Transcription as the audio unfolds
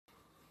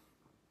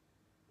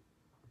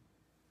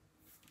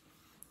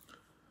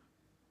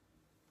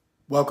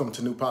Welcome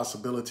to New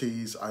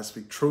Possibilities. I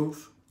speak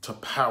truth to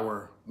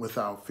power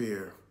without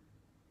fear.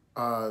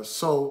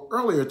 So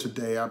earlier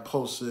today, I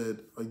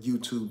posted a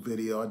YouTube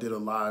video. I did a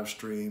live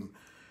stream,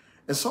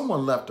 and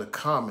someone left a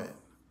comment.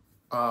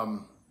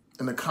 And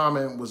the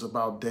comment was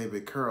about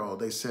David Carroll.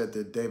 They said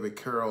that David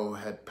Carroll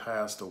had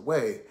passed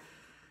away.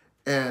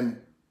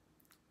 And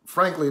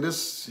frankly,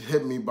 this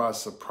hit me by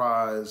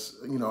surprise.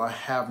 I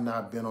have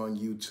not been on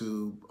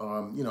YouTube.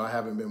 I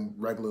haven't been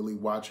regularly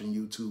watching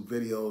YouTube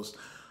videos.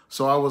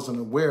 So I wasn't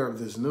aware of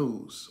this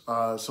news.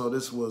 So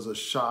this was a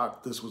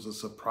shock. This was a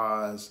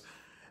surprise.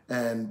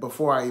 And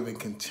before I even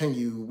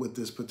continue with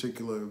this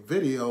particular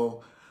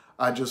video,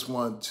 I just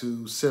want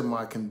to send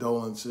my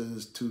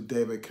condolences to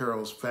David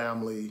Carroll's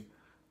family.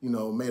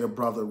 May the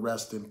brother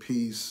rest in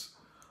peace.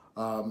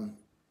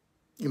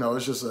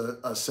 It's just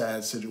a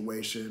sad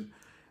situation.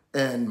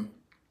 And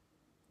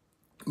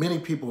many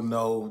people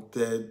know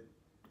that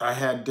I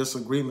had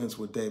disagreements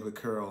with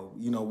David Carroll.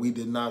 We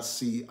did not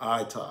see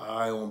eye to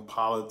eye on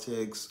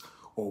politics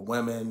or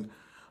women.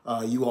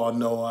 You all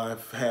know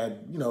I've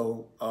had,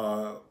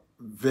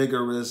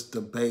 vigorous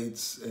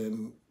debates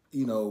and,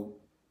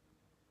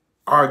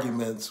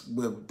 arguments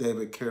with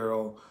David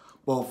Carroll,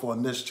 both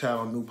on this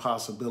channel, New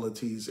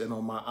Possibilities, and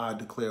on my I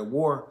Declare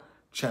War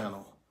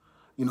channel.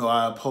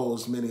 I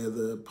opposed many of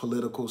the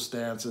political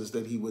stances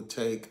that he would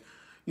take.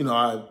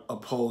 I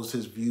opposed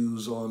his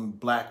views on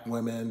Black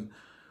women.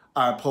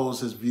 I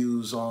opposed his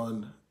views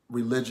on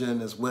religion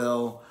as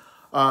well.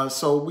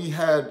 So we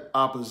had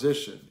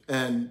opposition.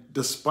 And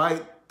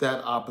despite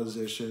that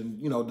opposition,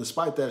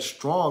 despite that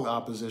strong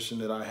opposition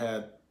that I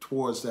had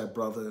towards that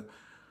brother,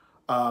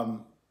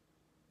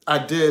 I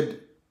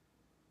did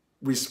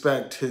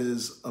respect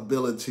his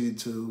ability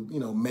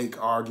to, make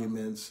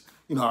arguments.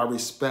 I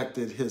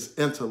respected his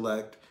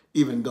intellect,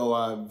 even though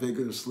I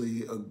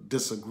vigorously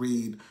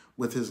disagreed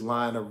with his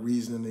line of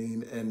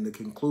reasoning and the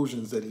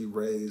conclusions that he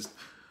raised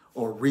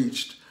or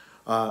reached.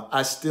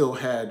 I still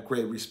had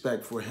great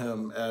respect for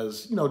him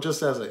as,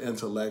 just as an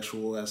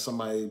intellectual, as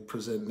somebody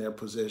presenting their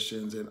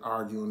positions and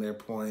arguing their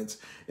points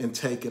and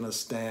taking a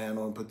stand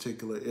on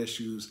particular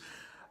issues.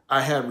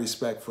 I had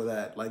respect for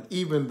that. Like,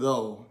 even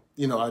though,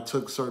 I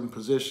took certain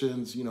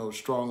positions,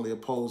 strongly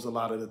opposed a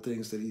lot of the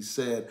things that he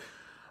said,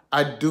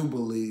 I do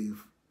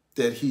believe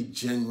that he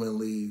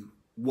genuinely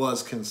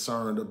was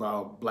concerned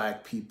about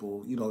Black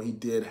people. He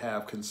did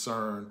have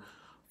concern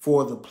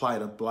for the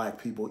plight of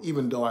Black people,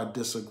 even though I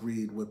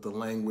disagreed with the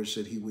language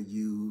that he would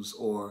use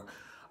or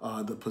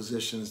the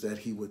positions that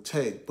he would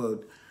take.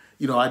 But,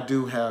 I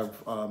do have,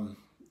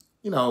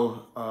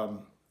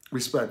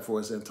 respect for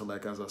his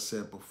intellect, as I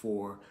said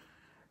before.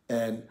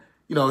 And,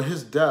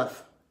 his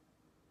death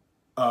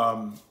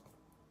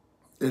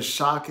is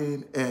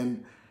shocking.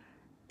 And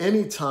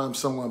anytime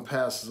someone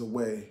passes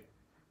away,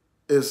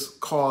 it's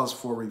cause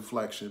for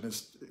reflection.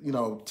 It's,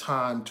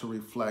 time to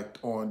reflect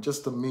on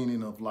just the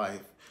meaning of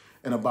life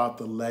and about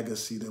the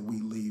legacy that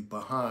we leave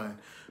behind.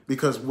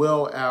 Because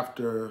well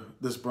after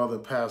this brother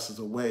passes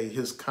away,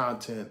 his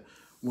content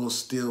will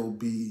still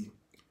be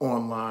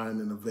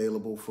online and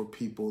available for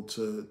people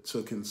to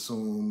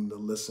consume, to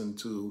listen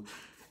to,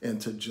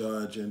 and to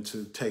judge and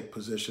to take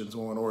positions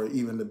on, or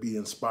even to be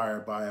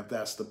inspired by, if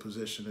that's the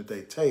position that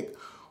they take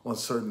on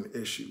certain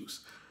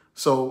issues.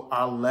 So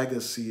our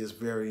legacy is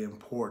very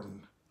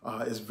important.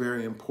 It's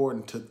very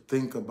important to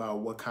think about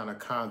what kind of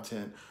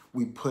content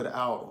we put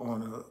out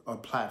on a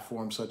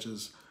platform such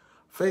as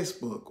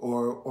Facebook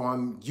or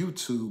on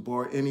YouTube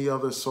or any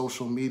other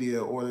social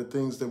media, or the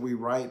things that we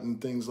write and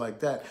things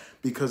like that,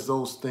 because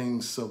those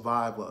things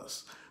survive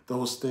us.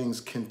 Those things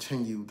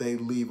continue. They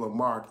leave a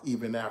mark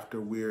even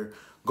after we're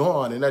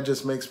gone. And that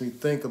just makes me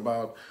think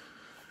about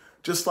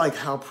just like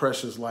how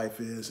precious life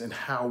is and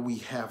how we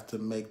have to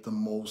make the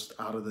most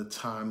out of the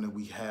time that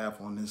we have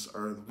on this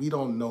earth. We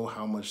don't know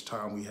how much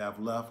time we have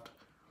left.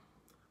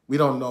 We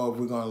don't know if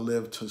we're going to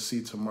live to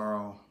see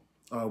tomorrow.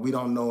 We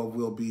don't know if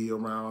we'll be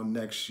around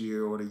next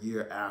year or the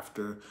year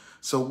after.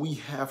 So we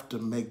have to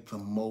make the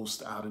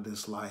most out of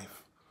this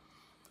life.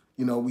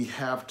 We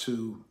have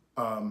to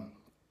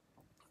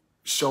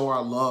show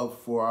our love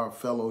for our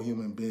fellow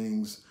human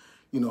beings,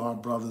 our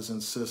brothers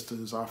and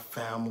sisters, our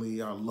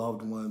family, our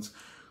loved ones.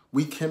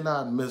 We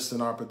cannot miss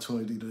an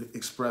opportunity to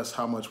express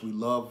how much we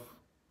love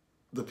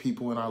the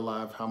people in our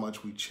life, how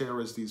much we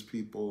cherish these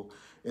people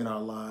in our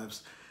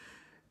lives.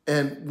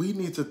 And we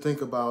need to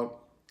think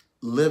about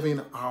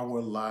living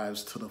our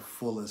lives to the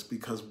fullest,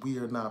 because we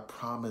are not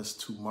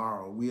promised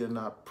tomorrow. We are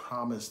not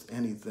promised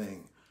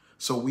anything.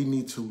 So we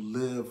need to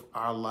live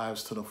our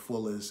lives to the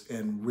fullest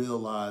and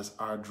realize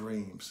our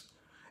dreams.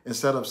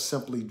 Instead of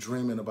simply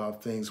dreaming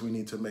about things, we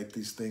need to make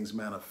these things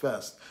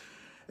manifest.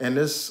 And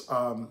this,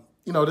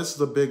 this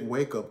is a big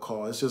wake-up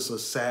call. It's just a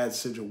sad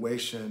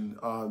situation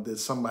that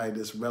somebody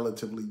that's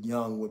relatively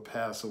young would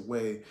pass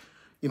away,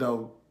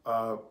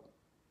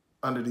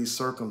 under these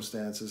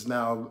circumstances.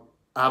 Now,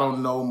 I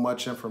don't know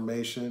much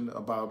information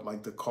about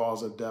like the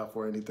cause of death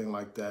or anything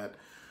like that.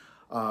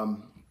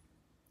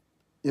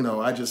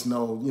 I just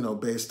know,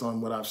 based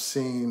on what I've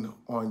seen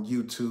on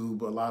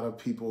YouTube, a lot of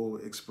people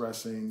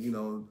expressing,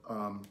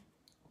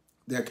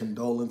 their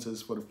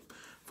condolences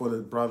for the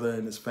brother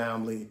and his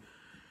family.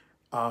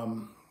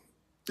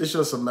 It's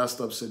just a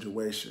messed up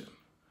situation,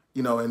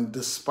 and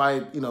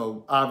despite,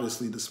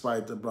 obviously,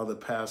 despite the brother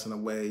passing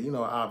away,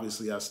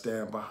 obviously I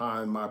stand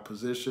behind my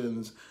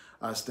positions.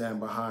 I stand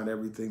behind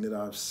everything that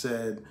I've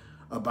said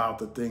about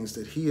the things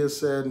that he has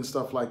said and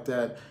stuff like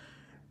that.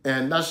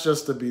 And that's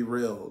just to be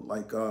real.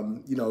 Like,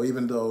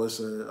 even though it's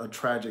a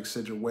tragic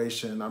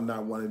situation, I'm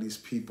not one of these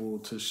people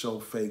to show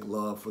fake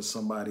love for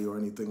somebody or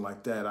anything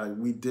like that.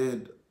 We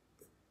did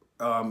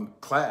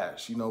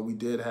clash, we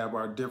did have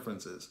our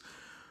differences.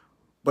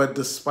 But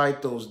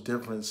despite those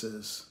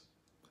differences,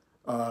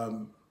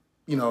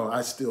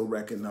 I still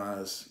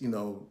recognize,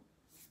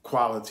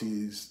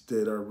 qualities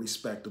that are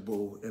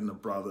respectable in the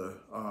brother.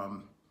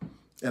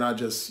 And I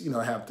just,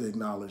 have to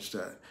acknowledge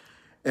that.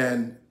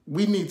 And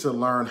we need to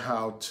learn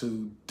how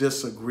to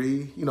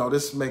disagree.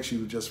 This makes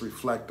you just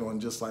reflect on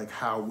just like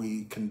how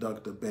we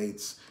conduct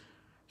debates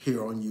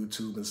here on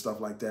YouTube and stuff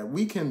like that.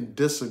 We can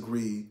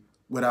disagree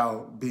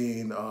without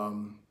being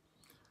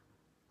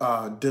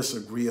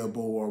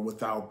disagreeable or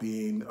without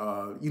being,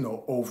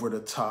 over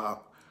the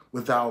top,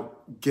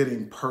 without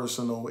getting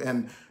personal.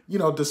 And,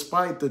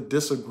 despite the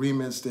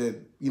disagreements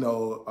that,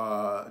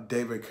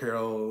 David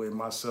Carroll and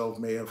myself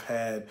may have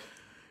had,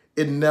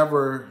 it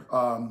never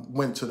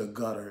went to the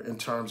gutter in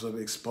terms of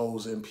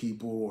exposing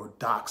people or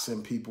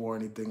doxing people or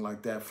anything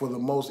like that. For the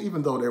most,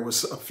 even though there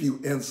was a few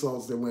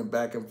insults that went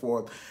back and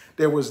forth,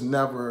 there was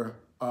never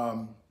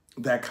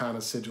that kind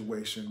of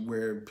situation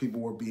where people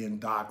were being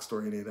doxed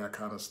or any of that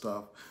kind of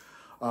stuff.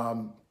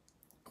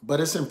 But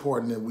it's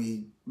important that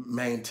we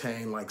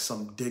maintain like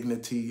some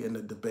dignity in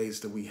the debates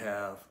that we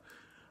have.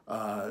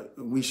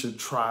 We should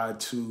try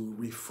to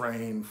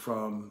refrain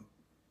from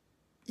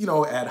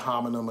ad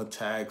hominem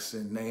attacks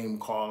and name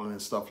calling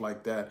and stuff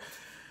like that.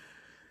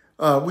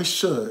 We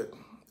should.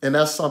 And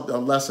that's a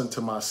lesson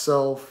to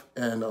myself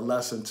and a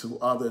lesson to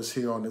others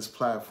here on this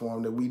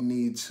platform, that we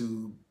need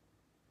to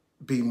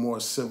be more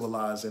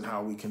civilized in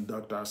how we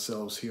conduct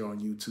ourselves here on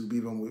YouTube,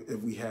 even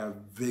if we have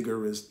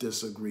vigorous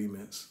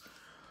disagreements.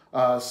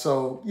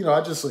 So,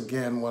 I just,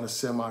 again, want to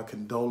send my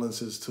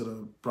condolences to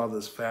the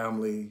brother's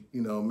family.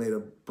 May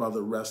the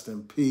brother rest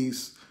in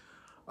peace.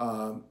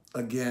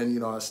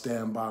 Again, I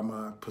stand by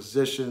my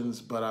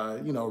positions, but I,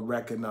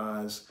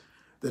 recognize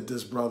that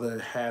this brother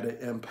had an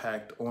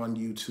impact on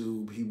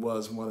YouTube. He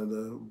was one of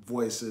the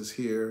voices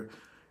here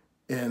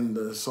in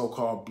the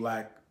so-called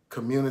Black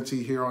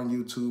community here on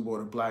YouTube, or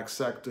the Black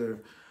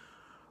sector.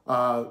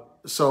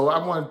 So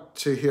I want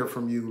to hear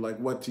from you. Like,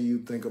 what do you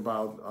think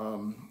about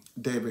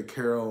David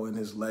Carroll and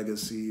his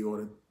legacy, or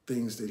the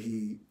things that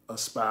he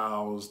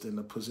espoused and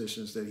the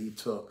positions that he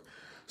took?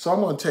 So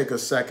I'm going to take a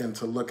second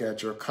to look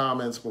at your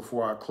comments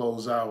before I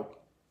close out.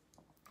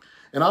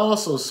 And I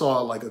also saw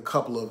like a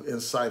couple of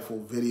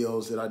insightful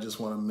videos that I just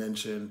want to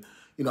mention.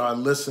 I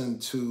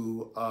listened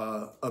to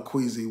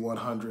Akweezy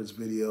 100's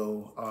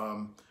video,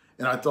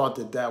 and I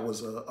thought that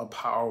was a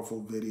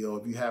powerful video.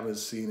 If you haven't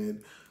seen it,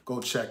 go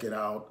check it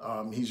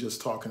out. He's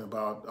just talking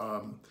about,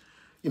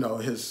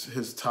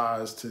 his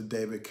ties to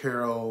David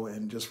Carroll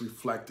and just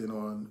reflecting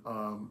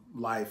on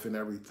life and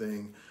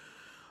everything.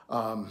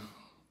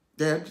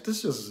 Yeah,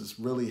 this just is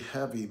really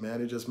heavy,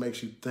 man. It just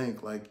makes you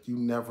think, like, you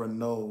never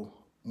know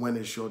when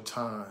it's your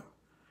time.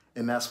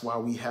 And that's why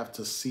we have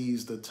to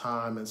seize the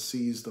time and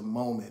seize the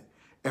moment,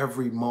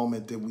 every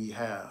moment that we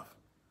have.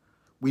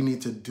 We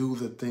need to do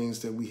the things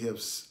that we have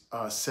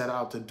set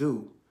out to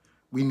do.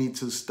 We need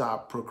to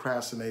stop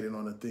procrastinating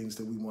on the things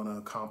that we want to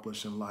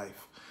accomplish in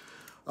life.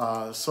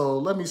 So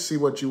let me see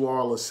what you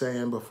all are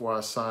saying before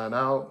I sign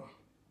out.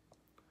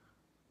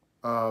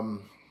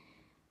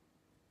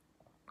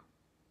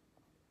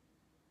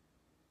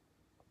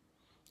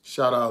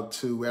 Shout out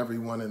to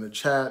everyone in the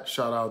chat.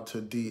 Shout out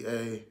to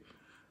DA.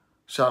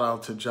 Shout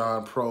out to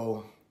John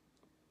Pro.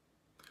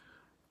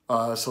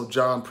 So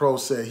John Pro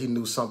said he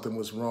knew something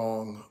was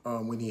wrong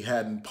when he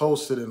hadn't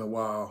posted in a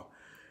while.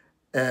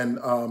 And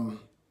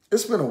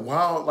it's been a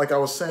while, like I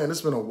was saying, it's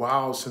been a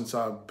while since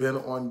I've been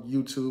on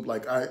YouTube.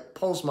 Like, I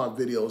post my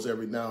videos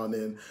every now and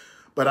then,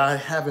 but I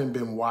haven't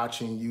been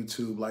watching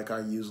YouTube like I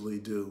usually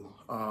do.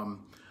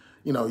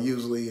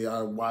 Usually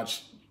I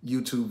watch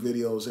YouTube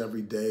videos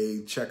every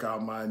day, check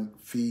out my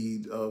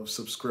feed of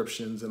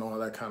subscriptions and all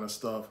that kind of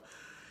stuff.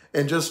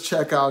 And just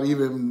check out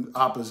even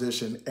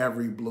opposition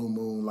every blue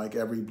moon, like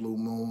every blue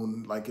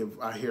moon. Like, if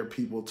I hear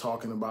people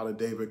talking about a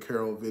David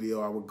Carroll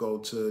video, I would go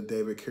to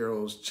David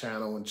Carroll's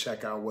channel and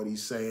check out what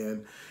he's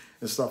saying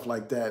and stuff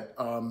like that.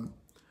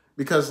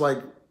 Because,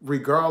 like,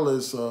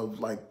 regardless of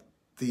like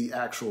the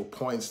actual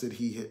points that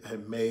he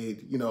had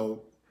made,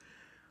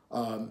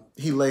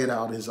 he laid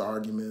out his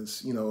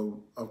arguments.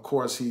 Of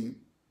course, he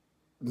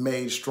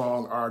made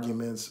strong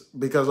arguments,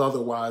 because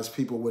otherwise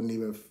people wouldn't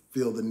even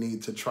feel the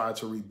need to try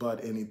to rebut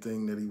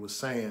anything that he was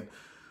saying.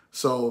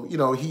 So,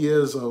 he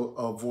is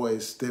a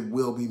voice that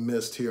will be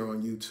missed here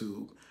on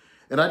YouTube.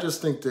 And I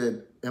just think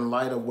that in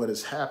light of what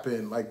has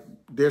happened, like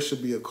there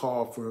should be a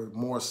call for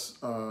more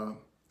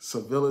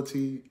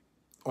civility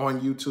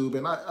on YouTube.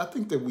 And I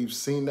think that we've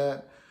seen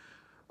that.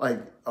 Like,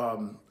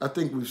 I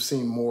think we've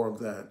seen more of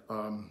that.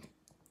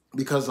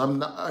 Because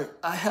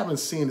I haven't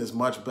seen as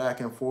much back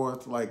and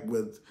forth like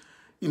with,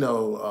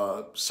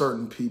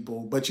 certain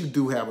people, but you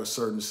do have a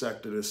certain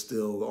sector that's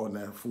still on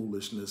that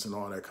foolishness and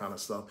all that kind of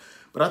stuff.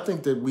 But I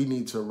think that we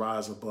need to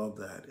rise above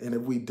that. And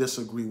if we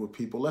disagree with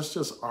people, let's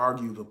just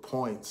argue the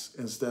points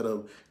instead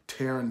of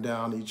tearing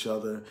down each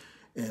other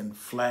and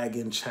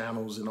flagging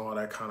channels and all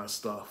that kind of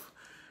stuff.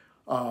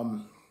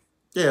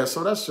 Yeah,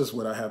 so that's just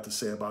what I have to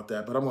say about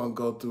that. But I'm going to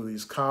go through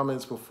these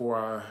comments before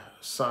I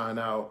sign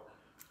out.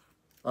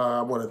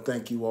 I want to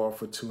thank you all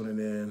for tuning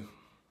in.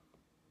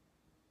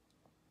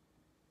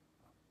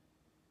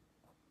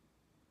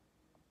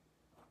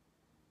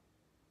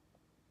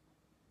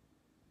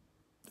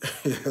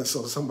 Yeah,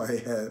 so somebody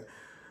had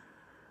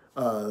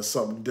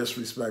something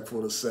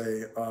disrespectful to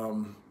say.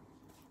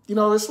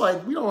 It's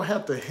like we don't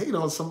have to hate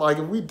on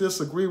somebody. If we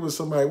disagree with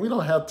somebody, we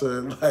don't have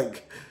to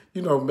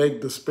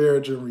make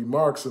disparaging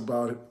remarks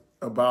about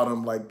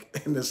them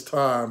like in this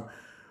time.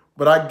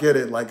 But I get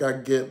it. Like I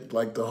get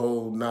like the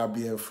whole not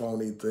being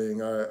phony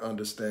thing. I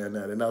understand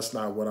that, and that's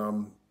not what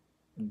I'm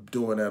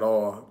doing at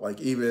all. Like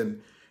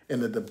even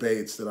in the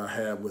debates that I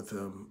had with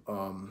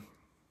him,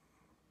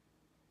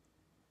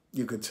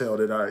 you could tell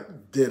that I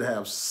did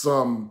have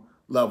some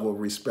level of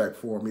respect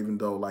for him, even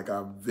though like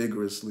I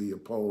vigorously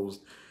opposed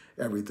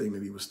everything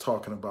that he was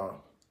talking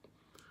about.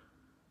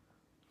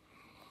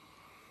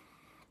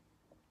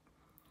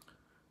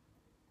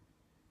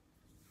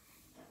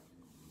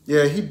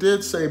 Yeah, he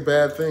did say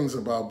bad things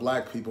about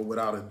black people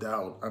without a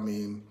doubt. I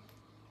mean,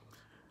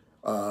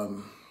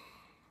 um,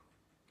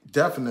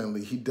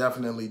 definitely, he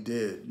definitely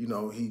did.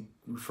 He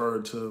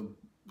referred to,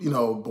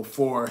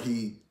 before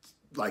he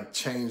like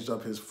changed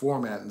up his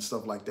format and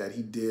stuff like that,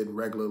 he did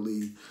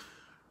regularly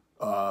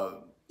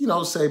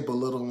say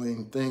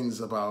belittling things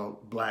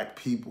about black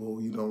people,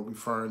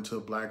 referring to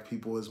black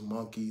people as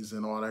monkeys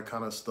and all that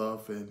kind of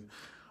stuff. And,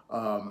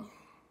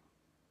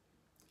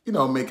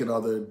 making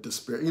other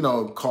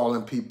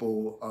calling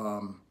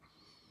people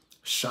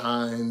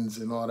shines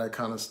and all that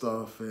kind of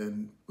stuff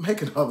and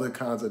making other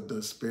kinds of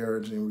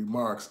disparaging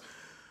remarks.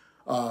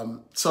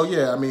 So,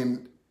 yeah, I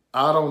mean,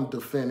 I don't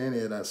defend any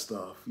of that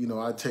stuff.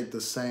 I take the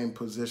same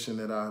position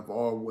that I've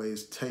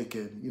always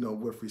taken,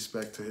 with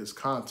respect to his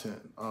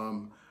content.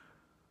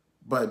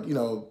 But,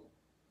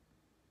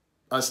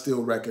 I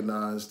still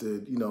recognize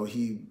that,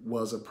 he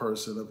was a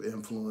person of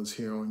influence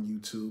here on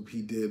YouTube.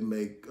 He did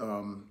make,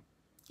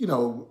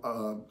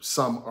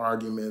 some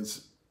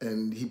arguments,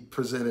 and he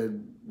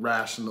presented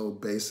rational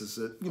basis,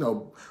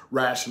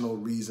 rational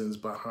reasons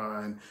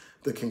behind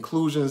the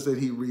conclusions that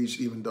he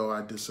reached, even though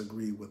I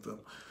disagree with them.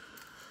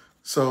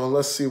 So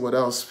let's see what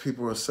else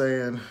people are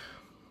saying.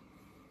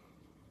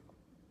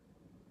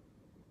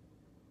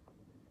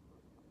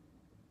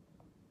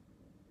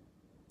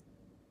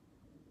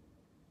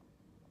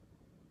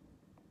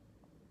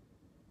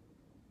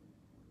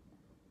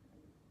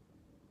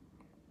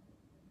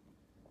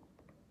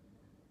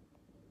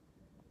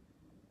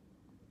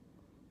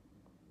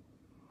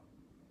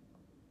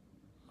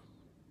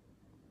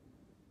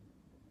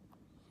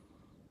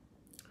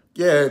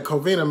 Yeah,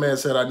 Covina Man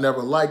said, I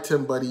never liked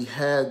him, but he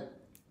had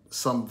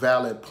some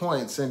valid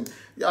points. And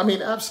I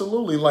mean,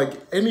 absolutely, like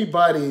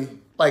anybody,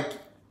 like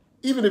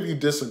even if you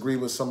disagree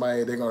with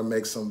somebody, they're going to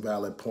make some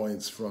valid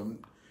points from,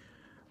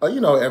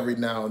 every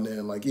now and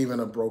then. Like even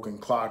a broken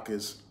clock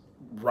is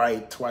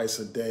right twice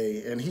a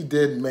day. And he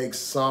did make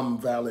some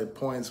valid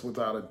points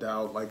without a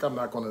doubt. Like I'm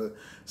not going to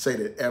say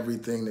that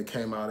everything that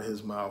came out of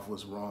his mouth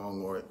was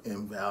wrong or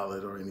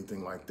invalid or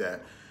anything like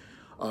that.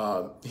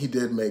 He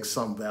did make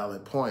some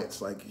valid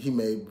points. Like he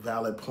made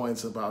valid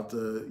points about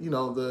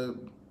the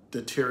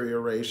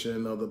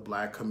deterioration of the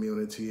black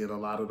community and a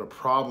lot of the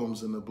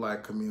problems in the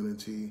black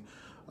community.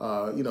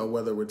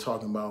 Whether we're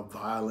talking about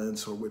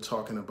violence or we're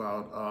talking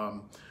about,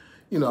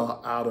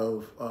 out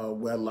of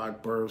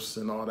wedlock births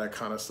and all that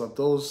kind of stuff.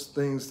 Those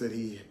things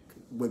that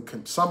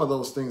some of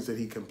those things that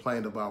he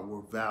complained about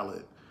were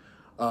valid.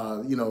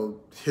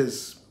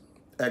 His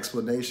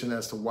explanation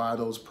as to why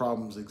those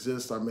problems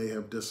exist, I may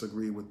have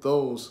disagreed with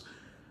those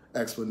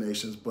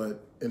explanations,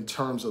 but in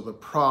terms of the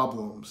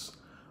problems,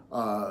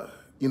 I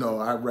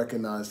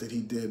recognize that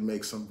he did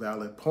make some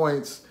valid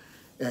points.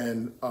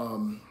 And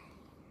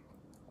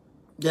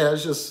yeah,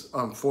 it's just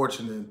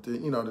unfortunate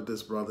that, that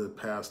this brother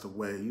passed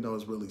away.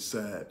 It's really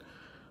sad.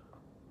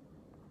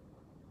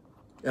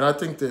 And I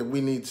think that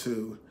we need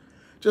to,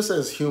 just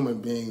as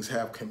human beings,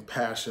 have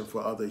compassion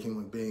for other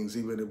human beings,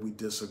 even if we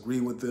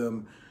disagree with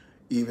them,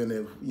 even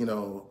if,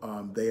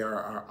 they are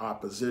our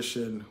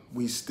opposition.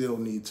 We still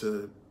need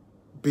to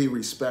be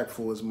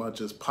respectful as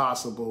much as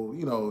possible.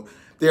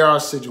 There are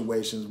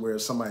situations where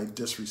if somebody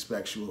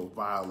disrespects you or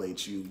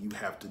violates you, you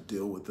have to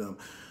deal with them.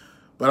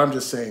 But I'm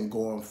just saying,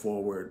 going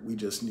forward, we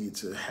just need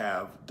to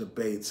have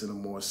debates in a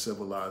more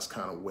civilized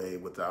kind of way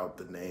without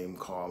the name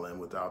calling,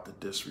 without the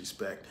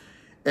disrespect.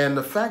 And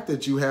the fact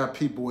that you have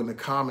people in the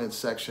comment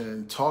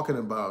section talking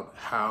about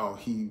how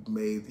he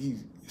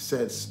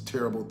says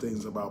terrible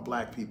things about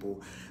black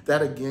people,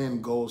 that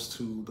again goes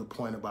to the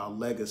point about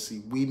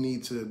legacy. We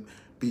need to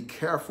be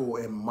careful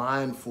and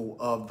mindful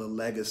of the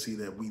legacy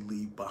that we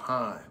leave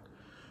behind.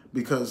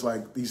 Because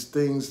like these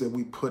things that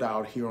we put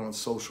out here on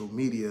social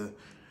media,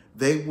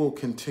 they will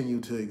continue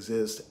to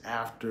exist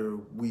after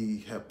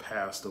we have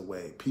passed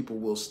away. People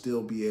will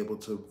still be able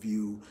to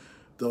view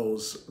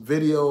those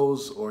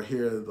videos or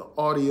hear the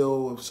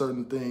audio of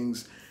certain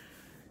things,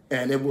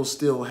 and it will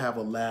still have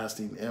a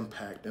lasting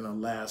impact and a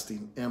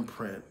lasting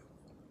imprint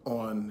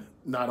on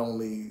not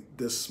only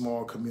this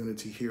small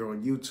community here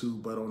on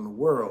YouTube, but on the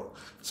world.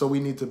 So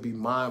we need to be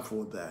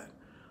mindful of that,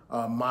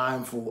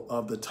 mindful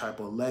of the type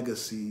of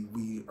legacy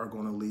we are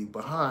going to leave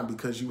behind,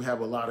 because you have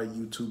a lot of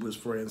YouTubers,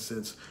 for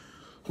instance,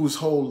 whose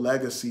whole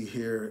legacy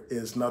here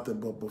is nothing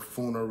but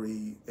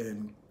buffoonery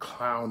and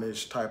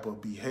clownish type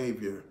of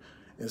behavior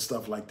and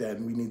stuff like that.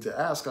 And we need to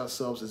ask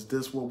ourselves, is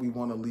this what we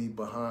want to leave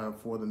behind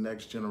for the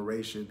next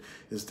generation?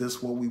 Is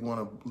this what we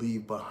want to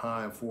leave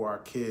behind for our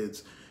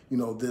kids? You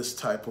know, this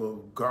type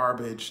of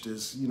garbage,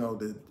 this, you know,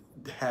 that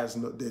has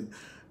no,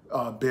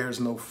 that bears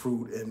no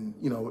fruit and,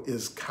 you know,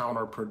 is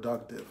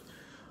counterproductive.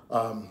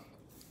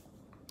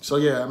 So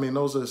yeah, I mean,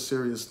 those are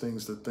serious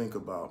things to think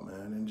about,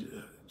 man.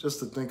 And just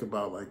to think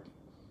about, like,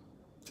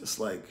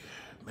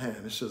 man,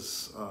 it's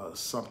just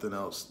something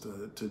else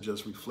to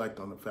just reflect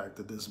on the fact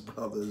that this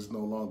brother is no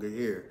longer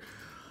here.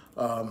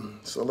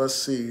 So let's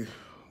see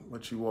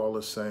what you all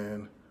are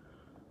saying.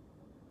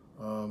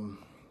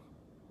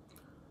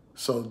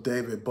 So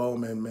David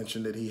Bowman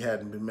mentioned that he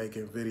hadn't been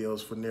making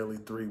videos for nearly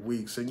 3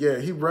 weeks. And yeah,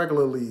 he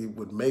regularly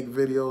would make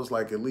videos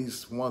like at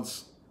least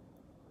once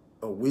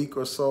a week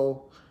or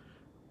so.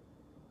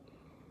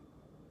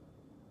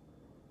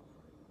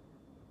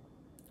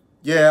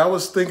 Yeah, I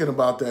was thinking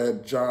about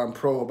that, John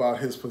Pro, about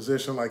his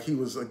position. Like, he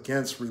was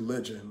against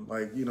religion.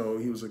 Like, you know,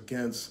 he was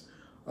against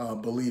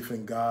belief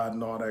in God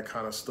and all that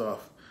kind of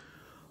stuff.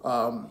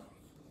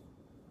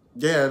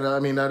 Yeah, and I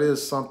mean, that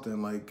is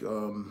something, like,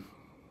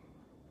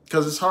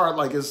 because it's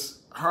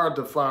hard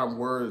to find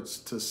words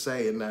to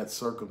say in that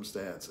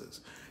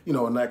circumstances, you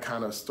know, in that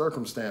kind of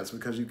circumstance,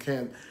 because you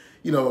can't,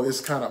 you know,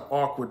 it's kind of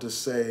awkward to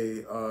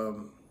say,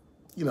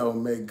 you know,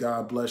 may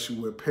God bless you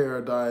with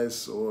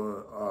paradise,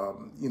 or,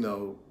 you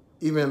know,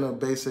 even a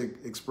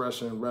basic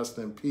expression, rest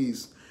in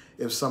peace,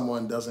 if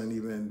someone didn't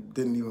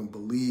even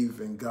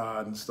believe in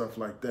God and stuff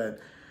like that,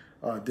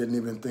 didn't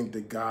even think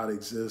that God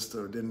exists,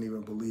 or didn't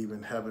even believe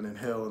in heaven and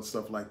hell and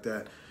stuff like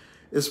that.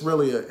 It's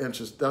really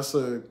that's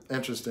an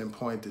interesting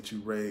point that you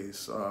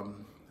raise.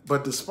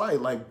 But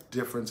despite like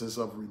differences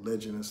of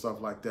religion and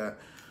stuff like that,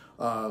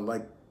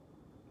 like,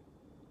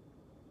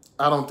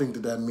 I don't think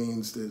that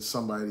means that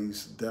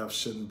somebody's death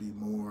shouldn't be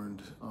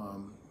mourned,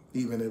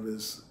 even if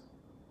it's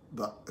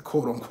the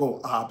quote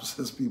unquote ops,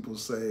 as people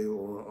say,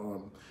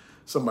 or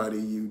somebody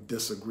you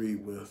disagree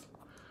with.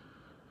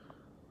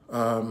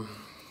 So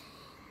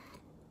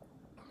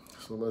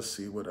let's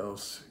see what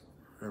else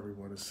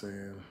everyone is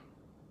saying.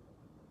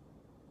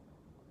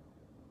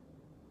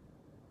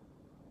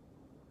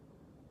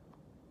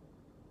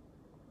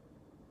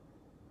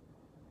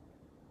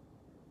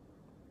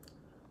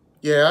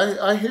 Yeah,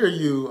 I hear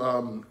you,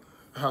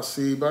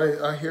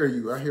 Hasib. I hear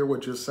you. I hear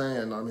what you're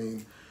saying. I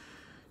mean,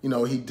 you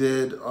know, he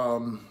did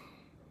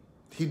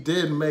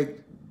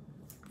make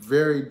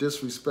very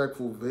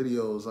disrespectful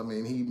videos. I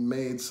mean, he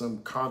made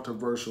some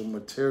controversial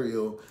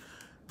material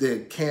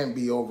that can't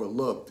be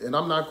overlooked. And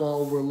I'm not going to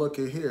overlook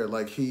it here.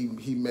 Like, he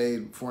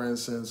made, for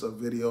instance, a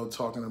video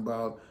talking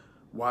about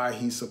why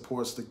he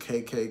supports the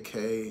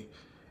KKK.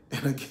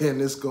 And again,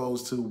 this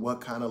goes to what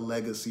kind of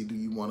legacy do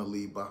you want to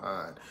leave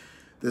behind?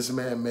 This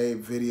man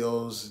made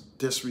videos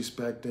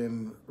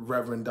disrespecting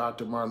Reverend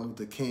Dr. Martin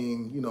Luther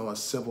King, you know, a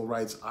civil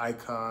rights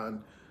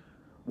icon,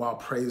 while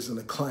praising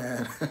the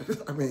Klan.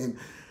 I mean,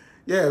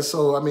 yeah,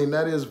 so, I mean,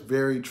 that is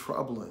very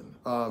troubling.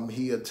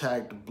 He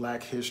attacked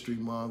Black History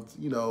Month.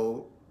 You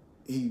know,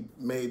 he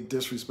made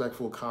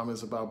disrespectful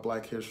comments about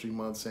Black History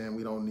Month, saying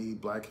we don't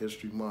need Black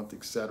History Month,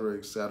 et cetera,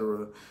 et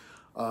cetera.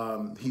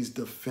 He's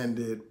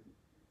defended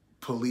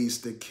police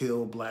that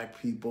kill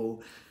Black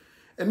people.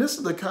 And this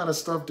is the kind of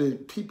stuff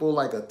that people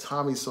like a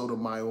Tommy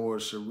Sotomayor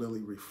should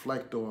really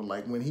reflect on.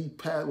 Like,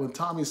 when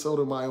Tommy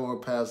Sotomayor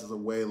passes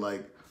away,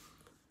 like,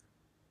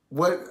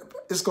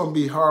 it's going to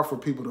be hard for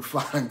people to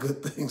find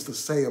good things to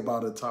say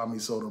about a Tommy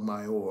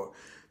Sotomayor.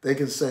 They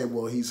can say,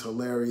 well, he's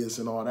hilarious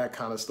and all that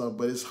kind of stuff,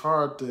 but it's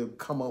hard to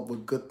come up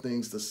with good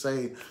things to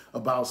say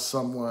about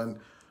someone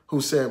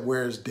who said,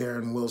 where's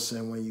Darren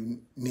Wilson when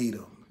you need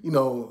him? You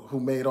know,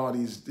 who made all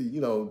these, you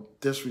know,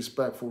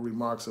 disrespectful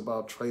remarks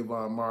about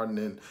Trayvon Martin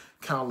and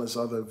countless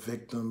other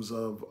victims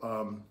of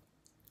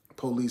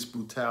police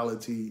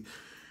brutality.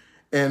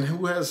 And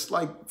who has,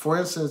 like, for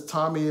instance,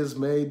 Tommy has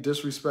made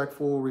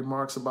disrespectful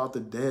remarks about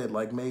the dead,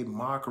 like made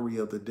mockery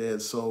of the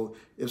dead. So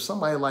if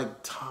somebody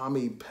like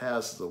Tommy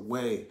passes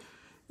away,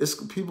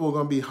 people are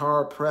going to be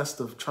hard pressed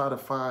to try to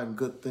find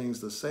good things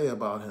to say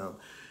about him.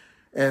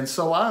 And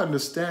so I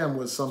understand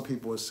what some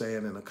people are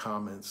saying in the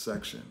comments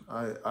section.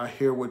 I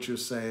hear what you're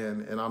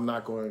saying, and I'm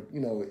not going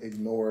to,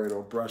 ignore it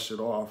or brush it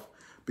off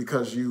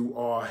because you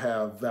all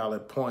have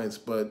valid points.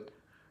 But,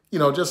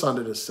 just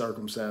under the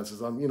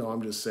circumstances,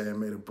 I'm just saying,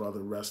 may the brother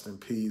rest in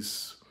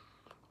peace.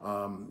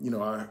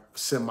 I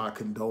send my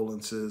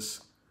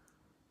condolences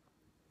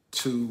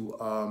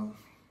to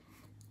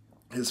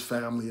his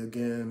family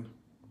again.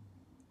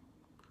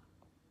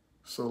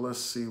 So let's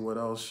see what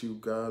else you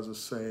guys are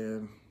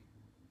saying.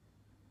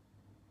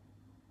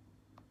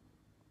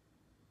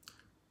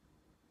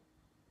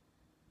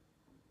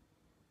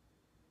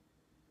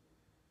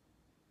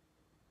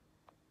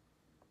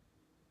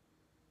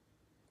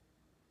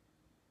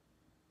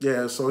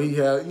 Yeah, so he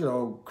had,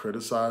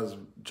 criticized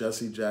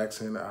Jesse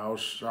Jackson, Al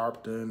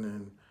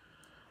Sharpton,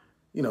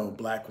 and,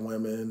 black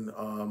women,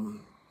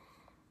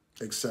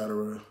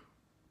 etc.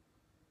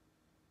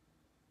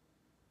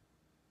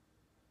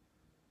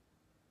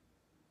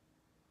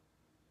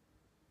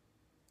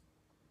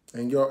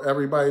 And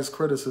everybody's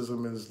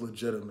criticism is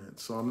legitimate.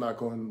 So I'm not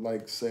going to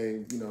like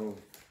say,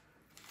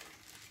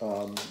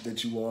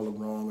 that you all are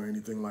wrong or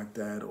anything like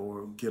that,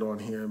 or get on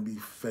here and be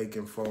fake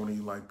and phony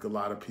like a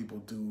lot of people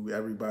do.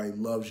 Everybody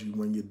loves you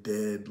when you're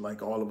dead.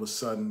 Like all of a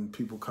sudden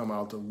people come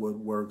out the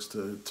woodworks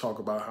to talk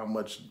about how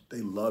much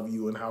they love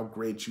you and how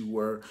great you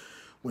were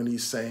when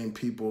these same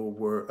people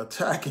were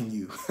attacking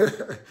you.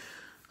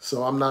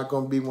 So I'm not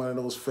going to be one of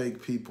those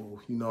fake people.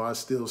 I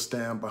still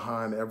stand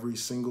behind every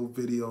single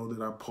video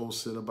that I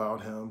posted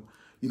about him.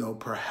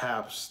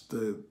 Perhaps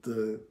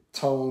the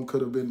tone could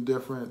have been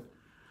different.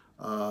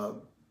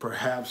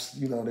 Perhaps,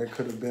 there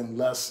could have been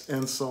less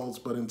insults,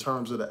 but in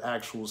terms of the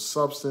actual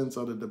substance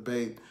of the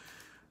debate,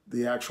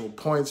 the actual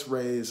points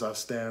raised, I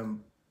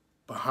stand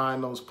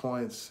behind those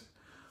points.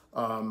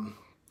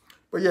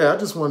 But yeah, I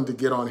just wanted to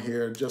get on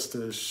here just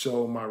to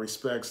show my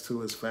respects to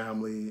his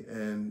family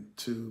and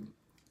to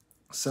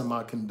send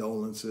my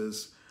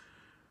condolences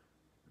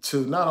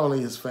to not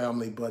only his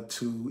family, but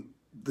to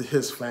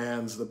his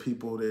fans, the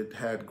people that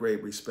had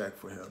great respect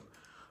for him.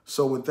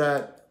 So with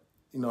that,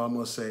 I'm going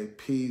to say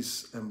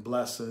peace and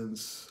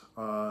blessings.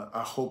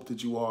 I hope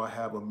that you all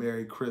have a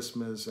Merry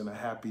Christmas and a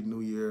Happy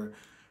New Year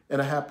and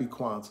a Happy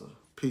Kwanzaa.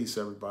 Peace,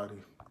 everybody.